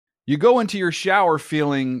You go into your shower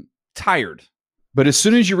feeling tired, but as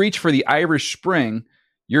soon as you reach for the Irish Spring,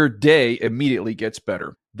 your day immediately gets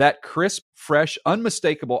better. That crisp, fresh,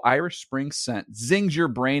 unmistakable Irish Spring scent zings your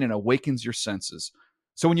brain and awakens your senses.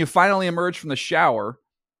 So when you finally emerge from the shower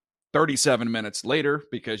 37 minutes later,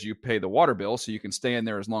 because you pay the water bill so you can stay in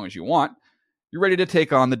there as long as you want, you're ready to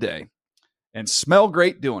take on the day and smell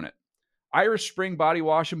great doing it. Irish Spring Body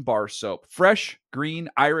Wash and Bar Soap. Fresh, green,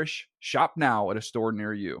 Irish. Shop now at a store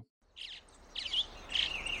near you.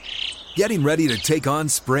 Getting ready to take on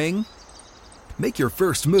spring? Make your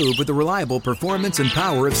first move with the reliable performance and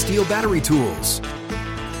power of Steel battery tools.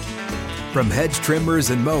 From hedge trimmers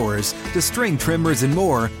and mowers to string trimmers and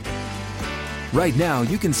more, right now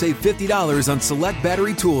you can save $50 on select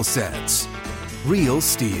battery tool sets. Real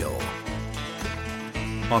Steel.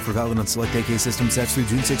 Offer valid on select AK system sets through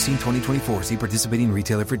June 16, 2024. See participating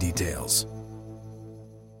retailer for details.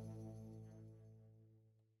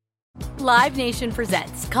 Live Nation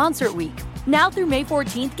presents Concert Week. Now through May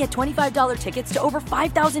 14th, get $25 tickets to over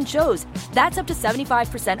 5,000 shows. That's up to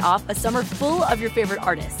 75% off a summer full of your favorite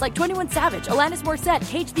artists like 21 Savage, Alanis Morissette,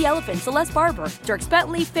 Cage the Elephant, Celeste Barber, Dierks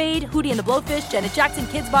Bentley, Fade, Hootie and the Blowfish, Janet Jackson,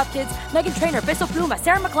 Kidz Bop Kids, Meghan Trainor, Bissell Pluma,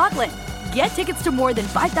 Sarah McLachlan. Get tickets to more than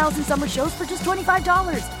 5,000 summer shows for just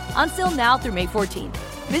 $25. Until now through May 14th.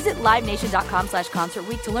 Visit LiveNation.com/Concert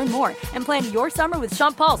Week to learn more and plan your summer with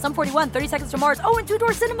Sean Paul, Sum 41, 30 Seconds to Mars, and Two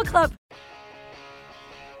Door Cinema Club.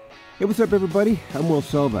 Hey, what's up, everybody? I'm Will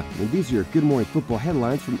Selva, and these are your Good Morning Football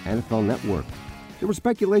headlines from NFL Network. There was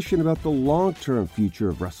speculation about the long-term future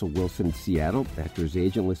of Russell Wilson in Seattle after his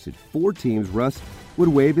agent listed 4 teams Russ would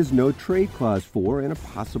waive his no-trade clause for in a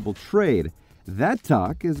possible trade. That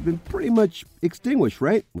talk has been pretty much extinguished,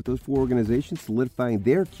 right? With those 4 organizations solidifying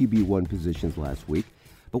their QB1 positions last week.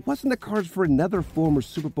 But what's in the cards for another former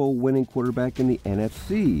Super Bowl winning quarterback in the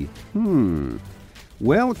NFC?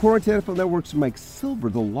 Well, according to NFL Network's Mike Silver,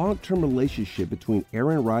 the long-term relationship between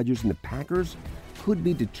Aaron Rodgers and the Packers could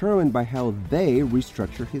be determined by how they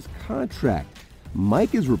restructure his contract.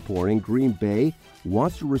 Mike is reporting Green Bay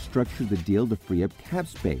wants to restructure the deal to free up cap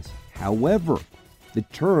space. However, the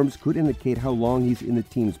terms could indicate how long he's in the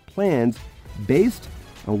team's plans based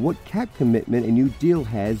on what cap commitment a new deal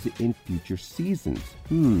has in future seasons.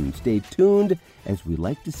 Stay tuned, as we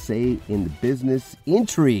like to say in the business,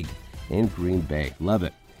 intrigue in Green Bay. Love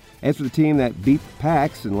it. As for the team that beat the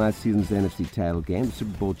Packs in last season's NFC title game, the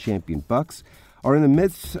Super Bowl champion Bucs are in the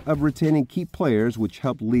midst of retaining key players which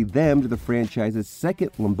helped lead them to the franchise's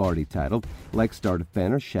second Lombardi title, like star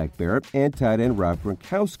defender Shaq Barrett and tight end Rob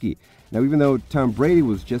Gronkowski. Now, even though Tom Brady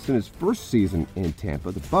was just in his first season in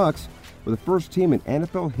Tampa, the Bucs were the first team in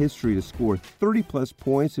NFL history to score 30-plus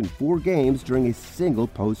points in 4 games during a single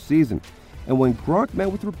postseason. And when Gronk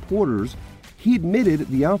met with reporters, he admitted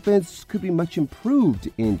the offense could be much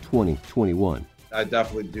improved in 2021. I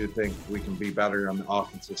definitely do think we can be better on the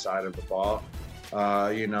offensive side of the ball.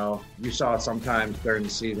 You saw sometimes during the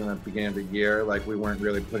season at the beginning of the year, like we weren't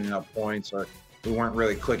really putting up points or we weren't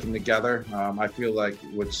really clicking together. I feel like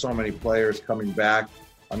with so many players coming back,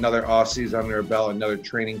 another offseason under our belt, another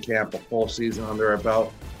training camp, a full season under our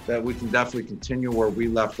belt, that we can definitely continue where we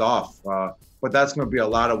left off. But that's going to be a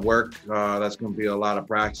lot of work. That's going to be a lot of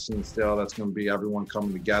practicing still. That's going to be everyone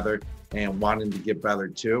coming together and wanting to get better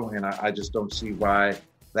too. And I just don't see why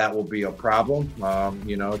that will be a problem.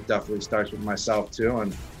 It definitely starts with myself too.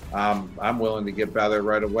 And I'm willing to get better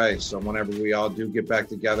right away. So whenever we all do get back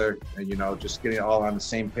together and, just getting all on the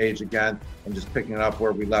same page again and just picking it up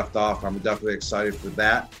where we left off, I'm definitely excited for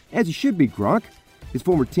that. As he should be, Gronk. His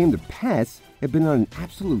former team, the Pats, have been on an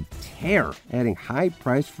absolute tear, adding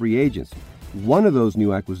high-priced free agents. One of those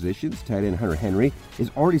new acquisitions, tight end Hunter Henry,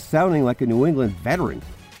 is already sounding like a New England veteran.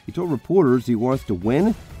 He told reporters he wants to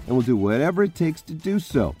win and will do whatever it takes to do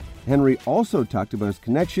so. Henry also talked about his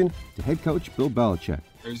connection to head coach Bill Belichick.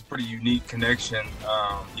 There's a pretty unique connection.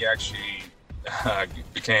 He actually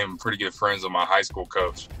became pretty good friends with my high school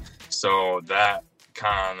coach. So that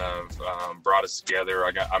kind of brought us together.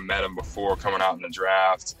 I met him before coming out in the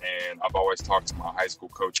draft, and I've always talked to my high school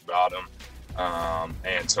coach about him.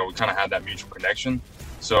 And so we kind of had that mutual connection.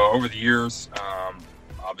 So over the years,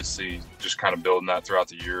 obviously just kind of building that throughout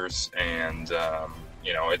the years. And,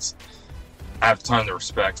 I have tons of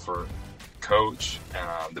respect for coach,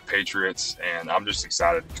 the Patriots, and I'm just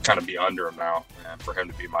excited to kind of be under him now and for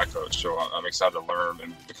him to be my coach. So I'm excited to learn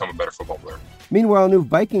and become a better football player. Meanwhile, new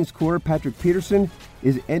Vikings corner Patrick Peterson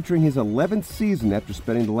is entering his 11th season after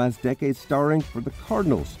spending the last decade starring for the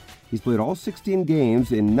Cardinals. He's played all 16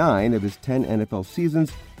 games in 9 of his 10 NFL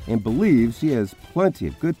seasons and believes he has plenty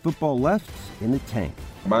of good football left in the tank.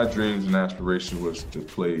 My dreams and aspiration was to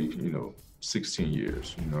play, 16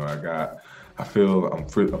 years. You know, I feel I'm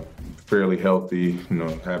fairly healthy. You know,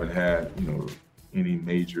 haven't had, you know, any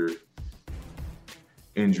major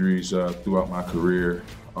injuries throughout my career.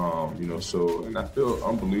 You know, so, and I feel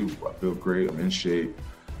unbelievable. I feel great. I'm in shape.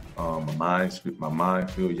 My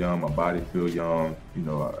mind feel young. My body feel young. You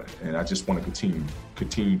know, and I just want to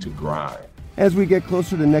continue to grind. As we get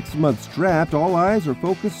closer to next month's draft, all eyes are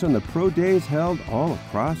focused on the pro days held all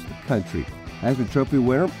across the country. Heisman Trophy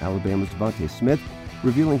winner Alabama's Devontae Smith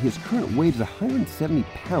revealing his current weight is 170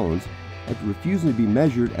 pounds after refusing to be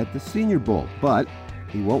measured at the Senior Bowl. But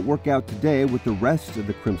he won't work out today with the rest of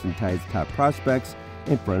the Crimson Tide's top prospects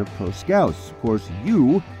in front of pro scouts. Of course,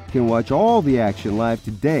 you can watch all the action live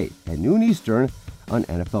today at noon Eastern on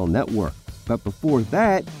NFL Network. But before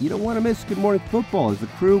that, you don't want to miss Good Morning Football as the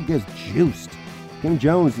crew gets juiced. Kim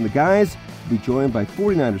Jones and the guys will be joined by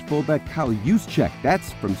 49ers fullback Kyle Juszczyk.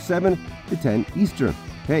 That's from 7 to 10 Eastern.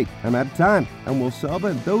 Hey, I'm out of time. I'm Will Selva,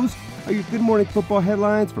 and those are your Good Morning Football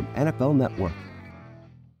headlines from NFL Network.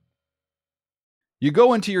 You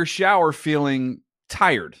go into your shower feeling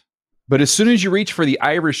tired, but as soon as you reach for the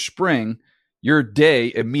Irish Spring, your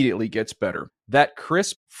day immediately gets better. That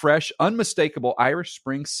crisp, fresh, unmistakable Irish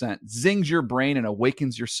Spring scent zings your brain and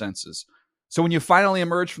awakens your senses. So when you finally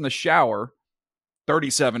emerge from the shower,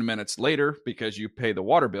 37 minutes later, because you pay the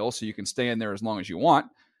water bill so you can stay in there as long as you want,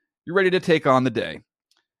 you're ready to take on the day.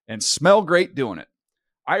 And smell great doing it.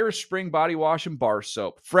 Irish Spring Body Wash and Bar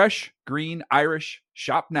Soap. Fresh, green, Irish.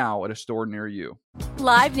 Shop now at a store near you.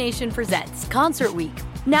 Live Nation presents Concert Week.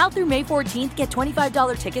 Now through May 14th, get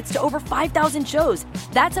 $25 tickets to over 5,000 shows.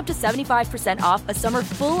 That's up to 75% off a summer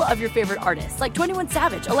full of your favorite artists like 21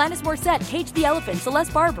 Savage, Alanis Morissette, Cage the Elephant,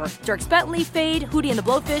 Celeste Barber, Dierks Bentley, Fade, Hootie and the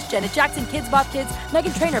Blowfish, Janet Jackson, Kidz Bop Kids,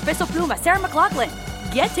 Meghan Trainor, Bissell Pluma, Sarah McLachlan.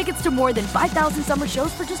 Get tickets to more than 5,000 summer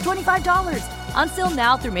shows for just $25. Until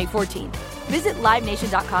now through May 14th. Visit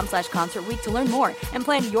LiveNation.com/Concert Week to learn more and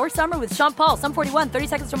plan your summer with Sean Paul, Sum 41, 30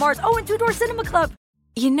 Seconds to Mars, and Two Door Cinema Club.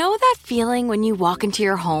 You know that feeling when you walk into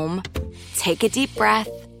your home, take a deep breath,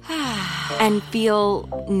 and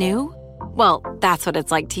feel new? Well, that's what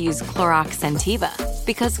it's like to use Clorox Scentiva.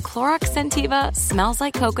 Because Clorox Scentiva smells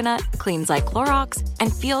like coconut, cleans like Clorox,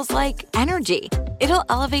 and feels like energy. It'll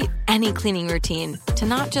elevate any cleaning routine to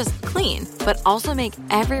not just clean, but also make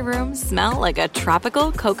every room smell like a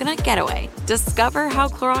tropical coconut getaway. Discover how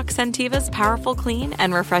Clorox Scentiva's powerful clean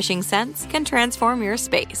and refreshing scents can transform your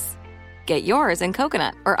space. Get yours in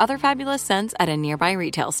coconut or other fabulous scents at a nearby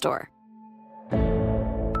retail store.